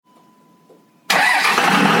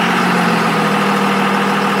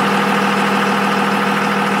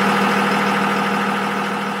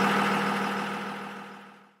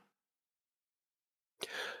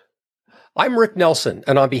I'm Rick Nelson,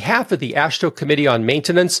 and on behalf of the AASHTO Committee on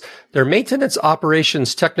Maintenance, their Maintenance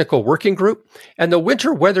Operations Technical Working Group, and the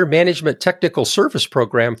Winter Weather Management Technical Service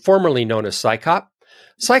Program, formerly known as SICOP,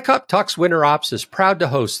 SICOP Talks Winter Ops is proud to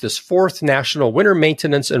host this fourth National Winter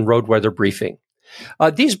Maintenance and Road Weather Briefing.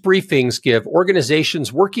 These briefings give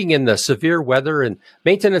organizations working in the severe weather and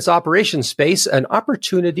maintenance operations space an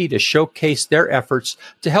opportunity to showcase their efforts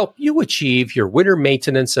to help you achieve your winter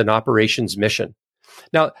maintenance and operations mission.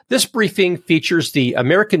 Now, this briefing features the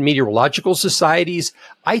American Meteorological Society's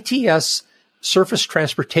ITS Surface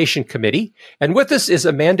Transportation Committee, and with us is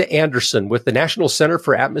Amanda Anderson with the National Center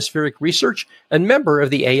for Atmospheric Research and member of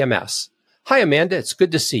the AMS. Hi, Amanda. It's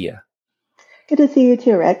good to see you. Good to see you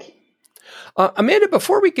too, Rick. Amanda,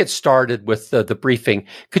 before we get started with the briefing,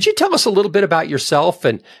 could you tell us a little bit about yourself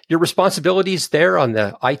and your responsibilities there on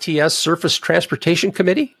the ITS Surface Transportation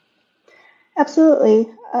Committee? Absolutely.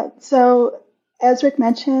 As Rick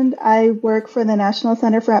mentioned, I work for the National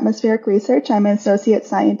Center for Atmospheric Research. I'm an associate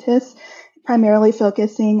scientist, primarily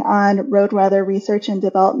focusing on road weather research and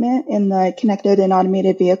development in the connected and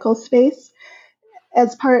automated vehicle space.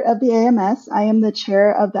 As part of the AMS, I am the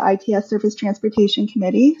chair of the ITS Surface Transportation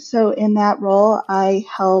Committee. So in that role, I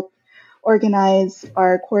help organize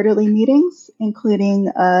our quarterly meetings, including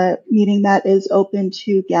a meeting that is open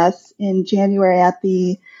to guests in January at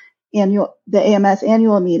the AMS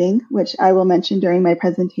annual meeting, which I will mention during my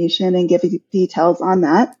presentation and give you details on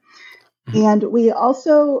that. And we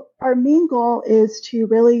also, our main goal is to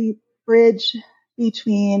really bridge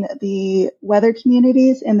between the weather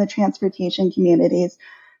communities and the transportation communities.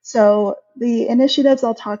 So the initiatives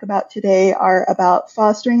I'll talk about today are about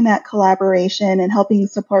fostering that collaboration and helping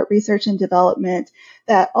support research and development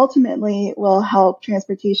that ultimately will help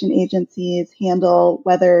transportation agencies handle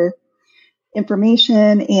weather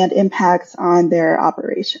information and impacts on their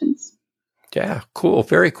operations. Yeah, cool.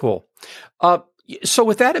 Very cool. So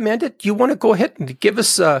with that, Amanda, do you want to go ahead and give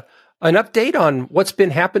us an update on what's been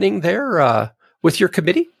happening there with your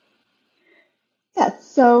committee? Yes.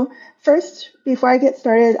 So first, before I get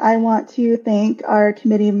started, I want to thank our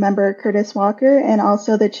committee member, Curtis Walker, and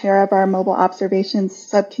also the chair of our Mobile Observations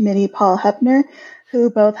Subcommittee, Paul Hepner, who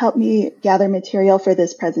both helped me gather material for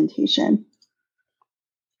this presentation.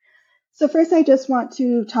 So first, I just want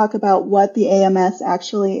to talk about what the AMS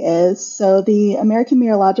actually is. So the American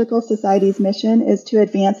Meteorological Society's mission is to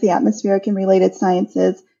advance the atmospheric and related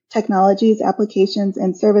sciences, technologies, applications,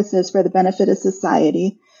 and services for the benefit of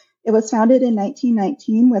society. It was founded in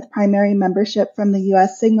 1919 with primary membership from the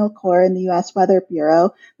U.S. Signal Corps and the U.S. Weather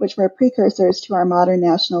Bureau, which were precursors to our modern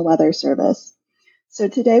National Weather Service. So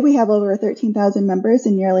today we have over 13,000 members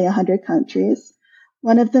in nearly 100 countries.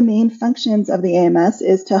 One of the main functions of the AMS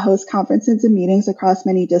is to host conferences and meetings across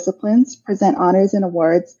many disciplines, present honors and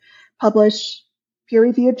awards, publish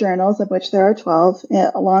peer-reviewed journals, of which there are 12,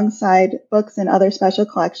 alongside books and other special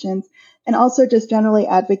collections, and also just generally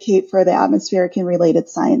advocate for the atmospheric and related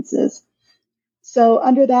sciences. So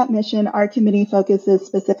under that mission, our committee focuses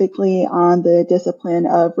specifically on the discipline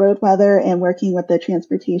of road weather and working with the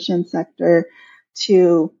transportation sector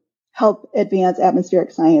to help advance atmospheric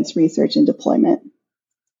science research and deployment.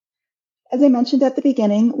 As I mentioned at the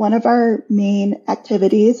beginning, one of our main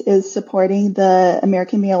activities is supporting the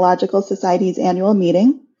American Meteorological Society's annual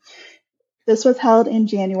meeting. This was held in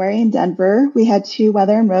January in Denver. We had 2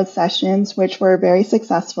 weather and road sessions, which were very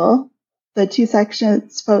successful. The 2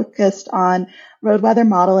 sections focused on road weather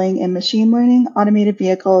modeling and machine learning, automated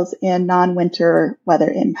vehicles, and non-winter weather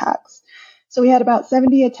impacts. So we had about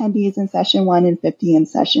 70 attendees in session 1 and 50 in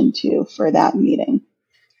session 2 for that meeting.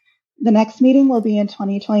 The next meeting will be in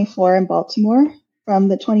 2024 in Baltimore from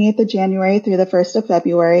the 28th of January through the 1st of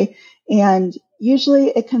February. And usually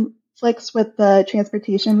it conflicts with the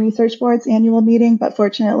Transportation Research Board's annual meeting, but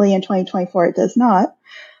fortunately in 2024 it does not.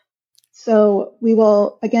 So we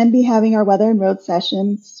will again be having our weather and road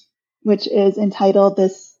sessions, which is entitled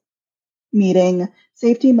this meeting,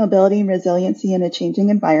 Safety, Mobility, and Resiliency in a Changing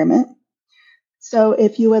Environment. So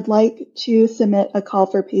if you would like to submit a call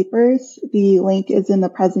for papers, the link is in the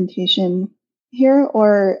presentation here,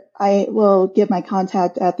 or I will give my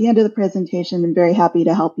contact at the end of the presentation. I'm very happy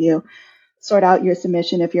to help you sort out your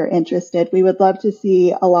submission if you're interested. We would love to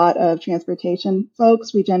see a lot of transportation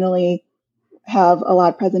folks. We generally have a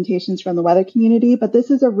lot of presentations from the weather community, but this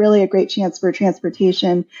is a great chance for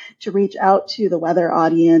transportation to reach out to the weather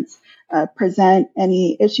audience, present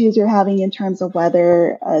any issues you're having in terms of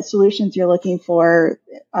weather, solutions you're looking for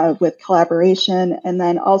with collaboration, and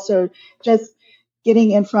then also just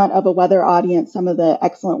getting in front of a weather audience, some of the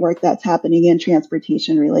excellent work that's happening in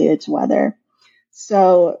transportation related to weather.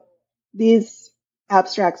 So these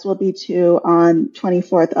abstracts will be due on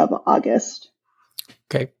 24th of August.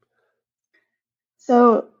 Okay.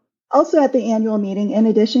 So also at the annual meeting, in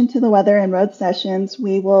addition to the weather and road sessions,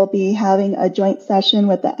 we will be having a joint session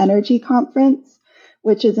with the Energy Conference,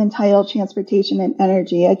 which is entitled Transportation and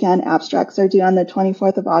Energy. Again, abstracts are due on the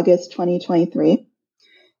 24th of August, 2023.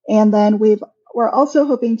 And then we're also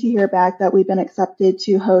hoping to hear back that we've been accepted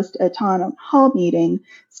to host a town hall meeting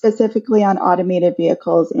specifically on automated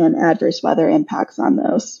vehicles and adverse weather impacts on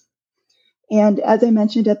those. And as I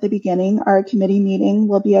mentioned at the beginning, our committee meeting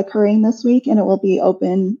will be occurring this week, and it will be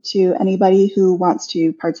open to anybody who wants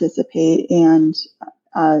to participate and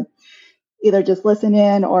either just listen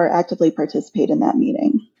in or actively participate in that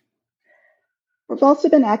meeting. We've also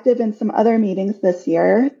been active in some other meetings this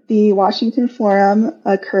year. The Washington Forum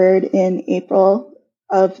occurred in April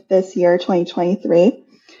of this year, 2023,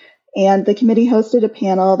 and the committee hosted a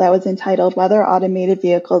panel that was entitled Whether Automated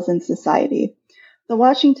Vehicles in Society. The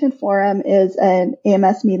Washington Forum is an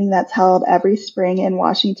AMS meeting that's held every spring in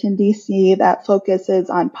Washington, D.C. that focuses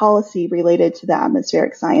on policy related to the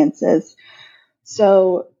atmospheric sciences.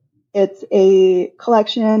 So it's a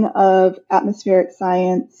collection of atmospheric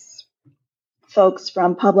science folks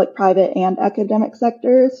from public, private, and academic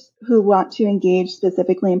sectors who want to engage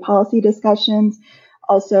specifically in policy discussions.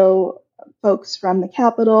 Also, folks from the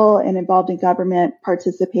Capitol and involved in government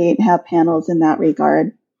participate and have panels in that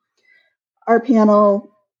regard. Our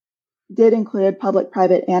panel did include public,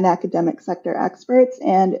 private, and academic sector experts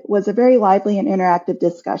and was a very lively and interactive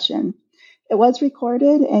discussion. It was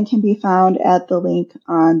recorded and can be found at the link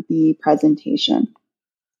on the presentation.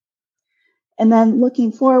 And then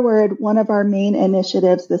looking forward, one of our main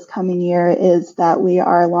initiatives this coming year is that we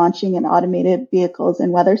are launching an Automated Vehicles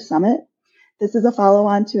and Weather Summit. This is a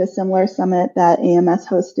follow-on to a similar summit that AMS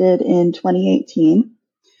hosted in 2018.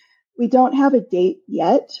 We don't have a date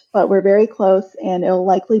yet, but we're very close, and it'll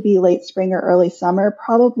likely be late spring or early summer,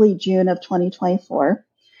 probably June of 2024.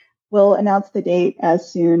 We'll announce the date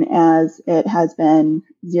as soon as it has been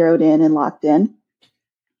zeroed in and locked in.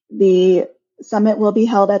 The summit will be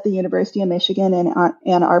held at the University of Michigan in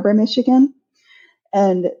Ann Arbor, Michigan,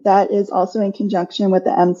 and that is also in conjunction with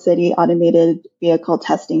the M-City Automated Vehicle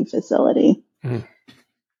Testing Facility. Mm-hmm.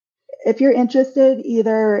 If you're interested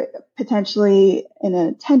either potentially in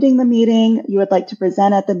attending the meeting, you would like to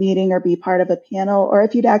present at the meeting or be part of a panel, or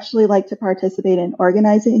if you'd actually like to participate in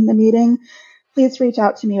organizing the meeting, please reach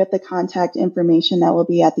out to me with the contact information that will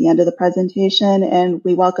be at the end of the presentation, and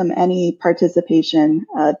we welcome any participation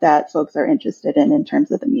that folks are interested in terms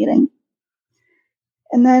of the meeting.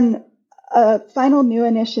 And then final new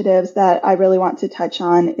initiatives that I really want to touch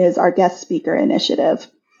on is our guest speaker initiative.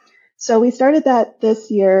 So we started that this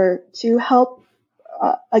year to help,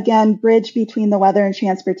 again, bridge between the weather and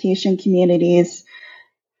transportation communities.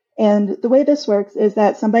 And the way this works is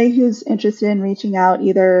that somebody who's interested in reaching out,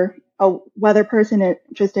 either a weather person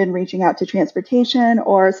interested in reaching out to transportation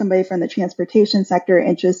or somebody from the transportation sector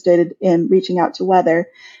interested in reaching out to weather,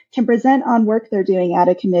 can present on work they're doing at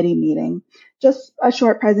a committee meeting. Just a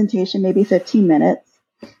short presentation, maybe 15 minutes.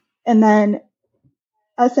 And then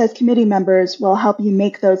us as committee members will help you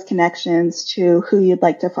make those connections to who you'd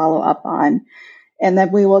like to follow up on. And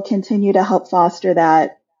then we will continue to help foster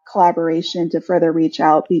that collaboration to further reach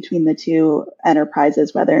out between the two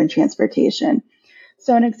enterprises, weather and transportation.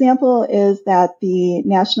 So an example is that the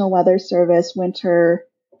National Weather Service winter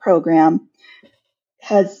program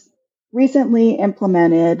has recently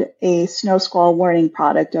implemented a snow squall warning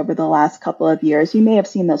product over the last couple of years. You may have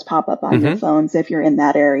seen those pop up on your phones if you're in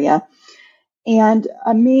that area. And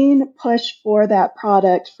a main push for that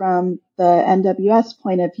product from the NWS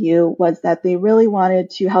point of view was that they really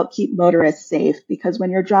wanted to help keep motorists safe, because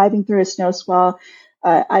when you're driving through a snow squall,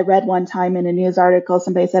 I read one time in a news article,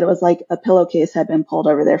 somebody said it was like a pillowcase had been pulled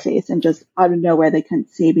over their face and just out of nowhere they couldn't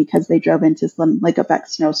see because they drove into some lake effect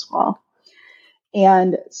snow squall.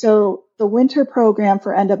 And so the winter program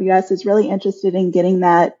for NWS is really interested in getting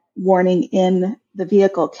that warning in the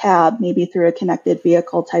vehicle cab, maybe through a connected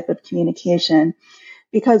vehicle type of communication,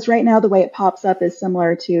 because right now the way it pops up is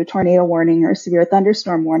similar to tornado warning or severe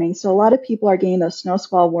thunderstorm warning. So a lot of people are getting those snow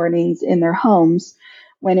squall warnings in their homes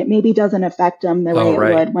when it maybe doesn't affect them the way it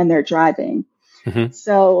would when they're driving.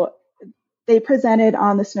 So they presented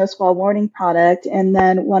on the snow squall warning product, and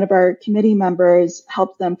then one of our committee members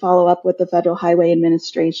helped them follow up with the Federal Highway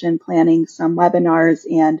Administration, planning some webinars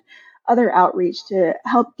and other outreach to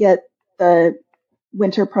help get the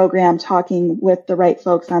winter program talking with the right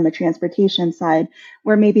folks on the transportation side,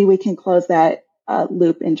 where maybe we can close that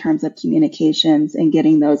loop in terms of communications and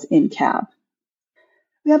getting those in cab.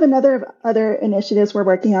 We have another other initiatives we're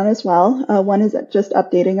working on as well. One is just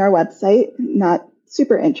updating our website, not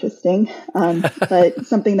super interesting, but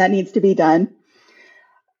something that needs to be done.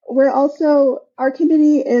 Our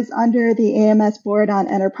committee is under the AMS Board on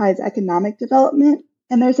Enterprise Economic Development,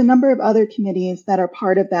 and there's a number of other committees that are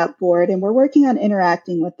part of that board, and we're working on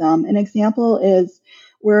interacting with them. An example is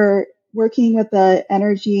we're working with the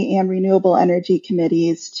energy and renewable energy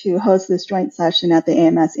committees to host this joint session at the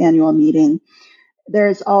AMS annual meeting.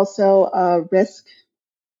 There's also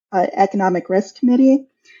a economic risk committee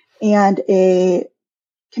and a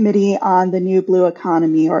committee on the new blue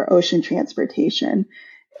economy or ocean transportation.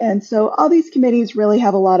 And so all these committees really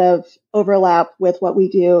have a lot of overlap with what we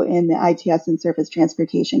do in the ITS and Surface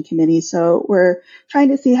Transportation Committee. So we're trying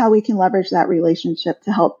to see how we can leverage that relationship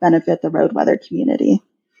to help benefit the road weather community.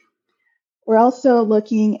 We're also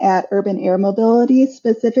looking at urban air mobility,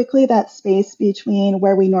 specifically that space between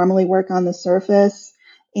where we normally work on the surface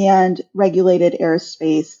and regulated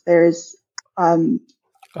airspace. There's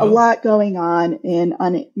a lot going on in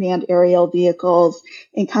unmanned aerial vehicles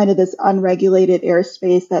in kind of this unregulated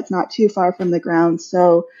airspace that's not too far from the ground.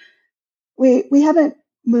 So we haven't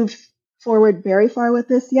moved forward very far with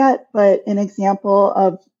this yet, but an example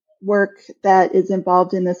of work that is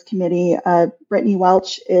involved in this committee, Brittany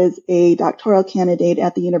Welch is a doctoral candidate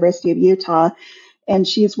at the University of Utah, and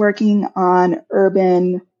she's working on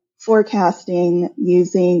urban forecasting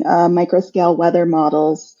using microscale weather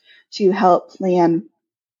models to help plan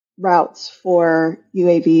routes for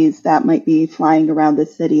UAVs that might be flying around the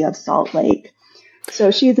city of Salt Lake.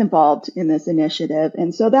 So she's involved in this initiative.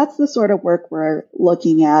 And so that's the sort of work we're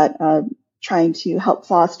looking at, trying to help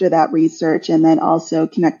foster that research and then also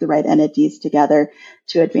connect the right entities together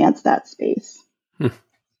to advance that space.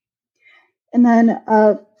 And then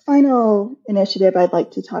a final initiative I'd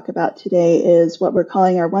like to talk about today is what we're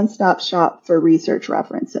calling our one-stop shop for research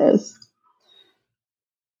references.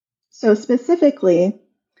 So specifically,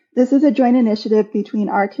 this is a joint initiative between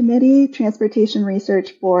our committee, Transportation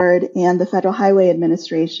Research Board, and the Federal Highway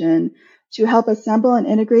Administration to help assemble an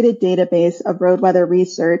integrated database of road weather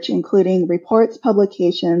research, including reports,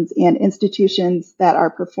 publications, and institutions that are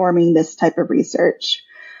performing this type of research.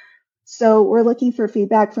 So we're looking for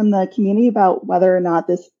feedback from the community about whether or not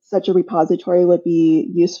such a repository would be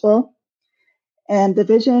useful. And the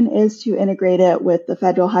vision is to integrate it with the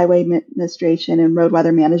Federal Highway Administration and Road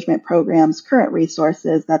Weather Management Program's current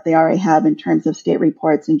resources that they already have in terms of state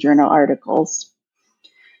reports and journal articles.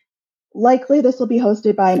 Likely, this will be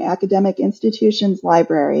hosted by an academic institution's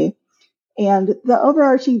library. And the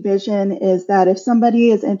overarching vision is that if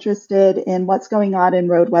somebody is interested in what's going on in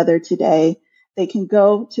road weather today, they can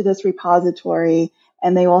go to this repository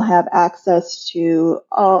and they will have access to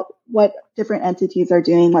what different entities are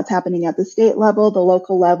doing, what's happening at the state level, the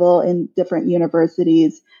local level, in different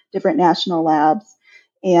universities, different national labs,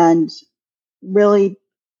 and really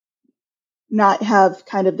not have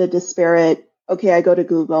kind of the disparate, okay, I go to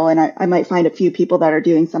Google and I might find a few people that are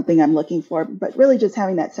doing something I'm looking for, but really just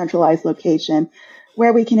having that centralized location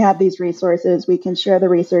where we can have these resources, we can share the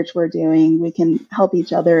research we're doing, we can help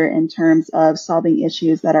each other in terms of solving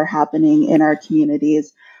issues that are happening in our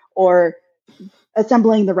communities or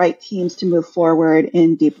assembling the right teams to move forward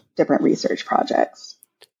in different research projects.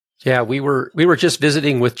 Yeah, we were just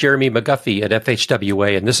visiting with Jeremy McGuffey at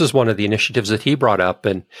FHWA, and this is one of the initiatives that he brought up,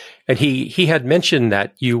 and he had mentioned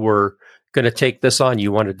that you were going to take this on,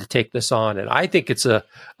 you wanted to take this on, and I think it's a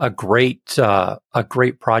great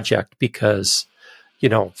project because, you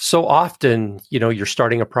know, so often, you know, you're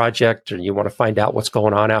starting a project and you want to find out what's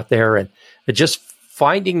going on out there, and just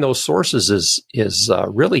finding those sources is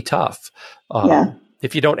really tough.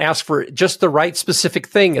 If you don't ask for just the right specific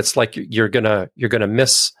thing, it's like you're gonna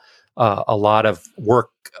miss a lot of work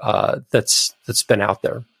that's been out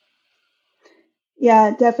there.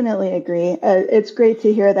 Yeah, definitely agree. It's great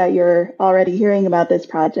to hear that you're already hearing about this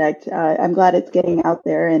project. I'm glad it's getting out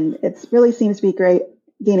there, and it really seems to be great,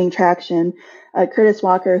 gaining traction. Curtis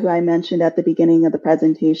Walker, who I mentioned at the beginning of the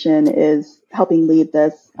presentation, is helping lead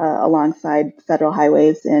this alongside Federal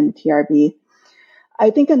Highways and TRB. I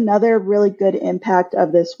think another really good impact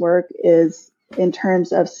of this work is in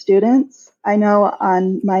terms of students. I know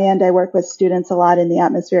on my end, I work with students a lot in the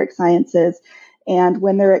atmospheric sciences, and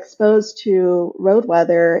when they're exposed to road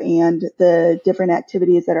weather and the different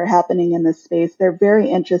activities that are happening in this space, they're very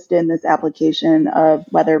interested in this application of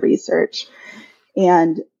weather research.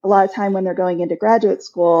 And a lot of time when they're going into graduate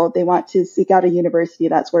school, they want to seek out a university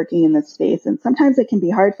that's working in this space. And sometimes it can be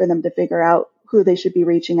hard for them to figure out who they should be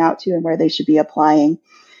reaching out to and where they should be applying.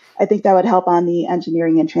 I think that would help on the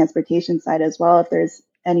engineering and transportation side as well. If there's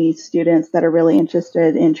any students that are really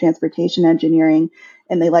interested in transportation engineering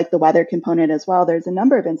and they like the weather component as well, there's a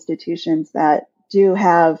number of institutions that do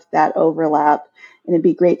have that overlap, and it'd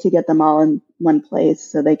be great to get them all in one place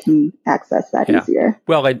so they can access that easier.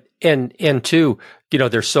 Well, and two,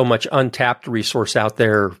 there's so much untapped resource out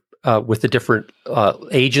there with the different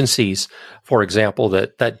agencies, for example,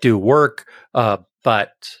 that do work,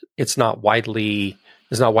 but it's not widely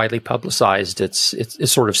publicized. It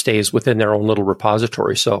sort of stays within their own little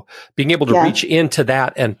repository. So being able to reach into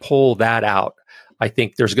that and pull that out, I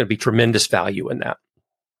think there's going to be tremendous value in that.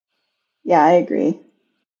 Yeah, I agree.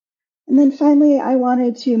 And then finally, I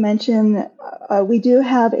wanted to mention we do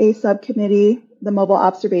have a subcommittee, the Mobile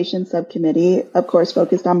Observation Subcommittee, of course,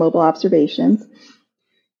 focused on mobile observations.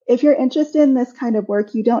 If you're interested in this kind of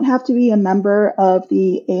work, you don't have to be a member of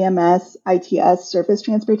the AMS ITS Surface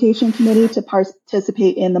Transportation Committee to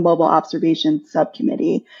participate in the Mobile Observation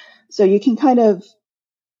Subcommittee. So you can kind of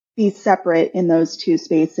be separate in those two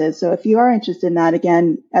spaces. So if you are interested in that,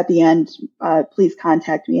 again, at the end, please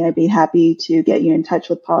contact me. I'd be happy to get you in touch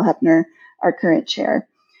with Paul Hepner, our current chair.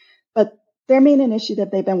 But their main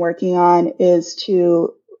initiative they've been working on is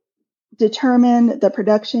to determine the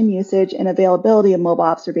production, usage, and availability of mobile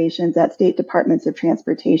observations at state departments of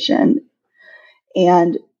transportation.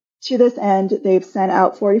 And to this end, they've sent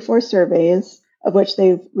out 44 surveys, of which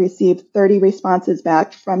they've received 30 responses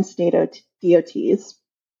back from state DOTs.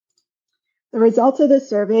 The result of this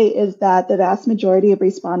survey is that the vast majority of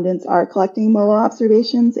respondents are collecting mobile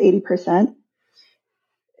observations, 80%.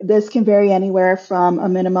 This can vary anywhere from a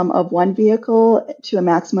minimum of one vehicle to a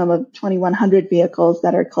maximum of 2,100 vehicles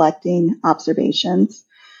that are collecting observations.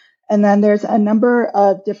 And then there's a number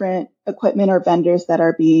of different equipment or vendors that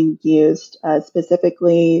are being used,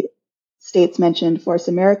 specifically states mentioned Force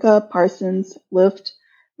America, Parsons, Luft,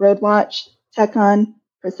 Roadwatch, Tecon,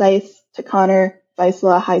 Precise, Taconer,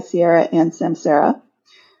 Vizsla, High Sierra, and Samsara.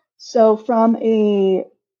 So from a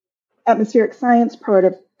atmospheric science point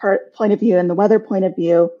of view and the weather point of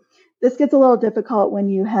view, this gets a little difficult when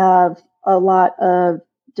you have a lot of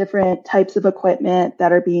different types of equipment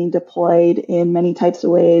that are being deployed in many types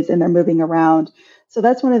of ways and they're moving around. So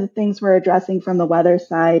that's one of the things we're addressing from the weather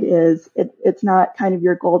side is it's not kind of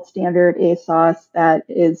your gold standard ASOS that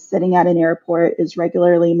is sitting at an airport, is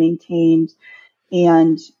regularly maintained,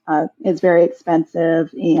 and is very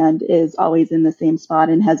expensive and is always in the same spot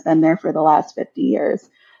and has been there for the last 50 years.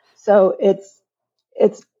 So it's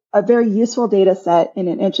a very useful data set and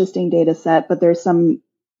an interesting data set, but there's some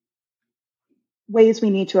ways we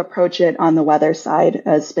need to approach it on the weather side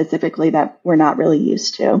specifically that we're not really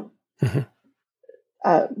used to. Mm-hmm.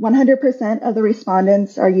 100% of the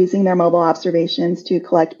respondents are using their mobile observations to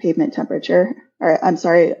collect pavement temperature. Or I'm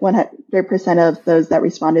sorry, 100% of those that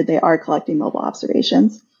responded, they are collecting mobile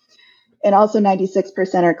observations. And also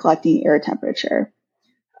 96% are collecting air temperature.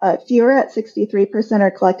 Fewer at 63% are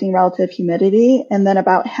collecting relative humidity, and then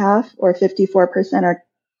about half or 54% are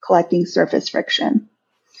collecting surface friction.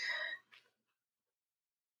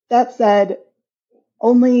 That said,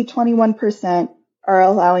 only 21% are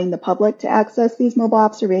allowing the public to access these mobile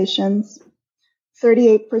observations.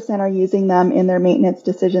 38% are using them in their maintenance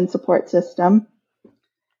decision support system.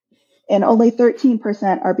 And only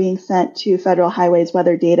 13% are being sent to Federal Highways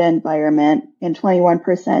Weather Data Environment and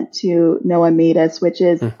 21% to NOAA MEDIS, which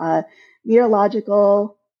is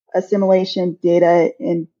meteorological assimilation data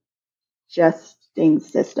ingesting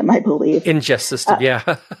system, I believe. Ingest system,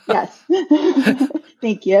 yeah. Yes.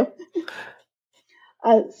 Thank you.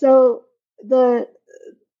 So the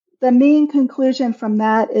main conclusion from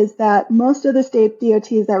that is that most of the state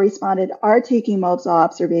DOTs that responded are taking mobile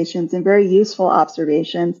observations and very useful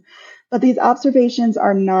observations, but these observations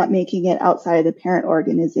are not making it outside of the parent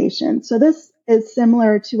organization. So this is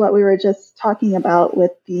similar to what we were just talking about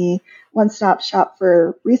with the one-stop shop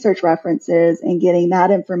for research references and getting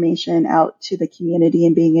that information out to the community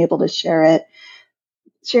and being able to share it.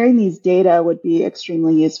 Sharing these data would be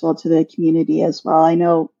extremely useful to the community as well. I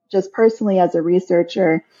know just personally as a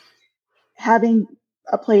researcher, having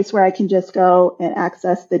a place where I can just go and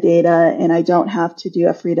access the data and I don't have to do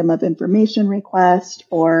a freedom of information request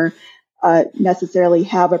or necessarily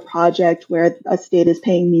have a project where a state is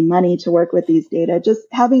paying me money to work with these data. Just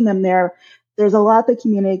having them there, there's a lot the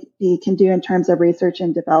community can do in terms of research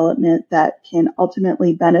and development that can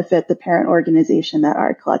ultimately benefit the parent organization that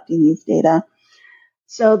are collecting these data.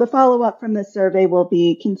 So the follow-up from this survey will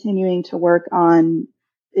be continuing to work on,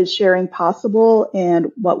 is sharing possible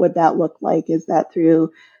and what would that look like? Is that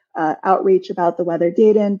through outreach about the weather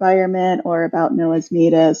data environment or about NOAA's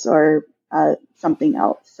MEDIS or something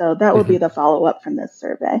else? So that will be the follow-up from this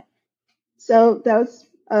survey. So that was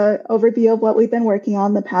an overview of what we've been working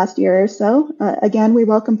on the past year or so. Again, we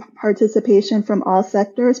welcome participation from all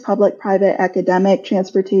sectors, public, private, academic,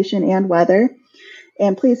 transportation, and weather.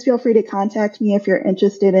 And please feel free to contact me if you're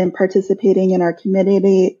interested in participating in our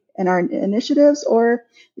community and our initiatives, or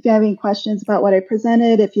if you have any questions about what I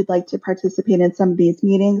presented, if you'd like to participate in some of these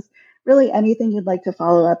meetings, really anything you'd like to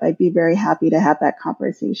follow up, I'd be very happy to have that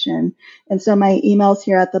conversation. And so my email's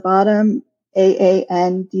here at the bottom,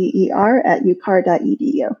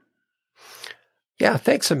 aander@ucar.edu. Yeah,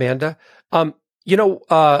 thanks, Amanda.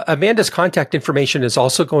 Amanda's contact information is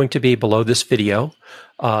also going to be below this video,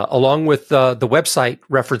 along with the website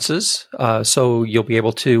references. So you'll be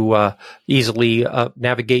able to easily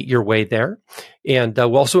navigate your way there. And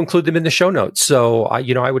we'll also include them in the show notes. So,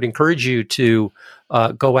 I would encourage you to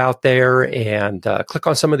go out there and click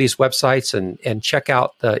on some of these websites and check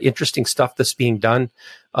out the interesting stuff that's being done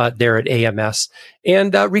there at AMS,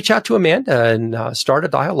 and reach out to Amanda and start a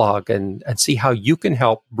dialogue and see how you can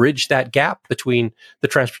help bridge that gap between the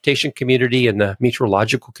transportation community and the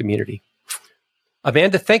meteorological community.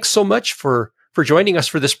 Amanda, thanks so much for joining us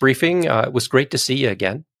for this briefing. It was great to see you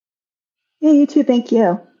again. Yeah, you too. Thank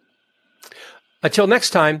you. Until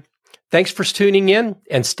next time, thanks for tuning in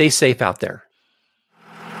and stay safe out there.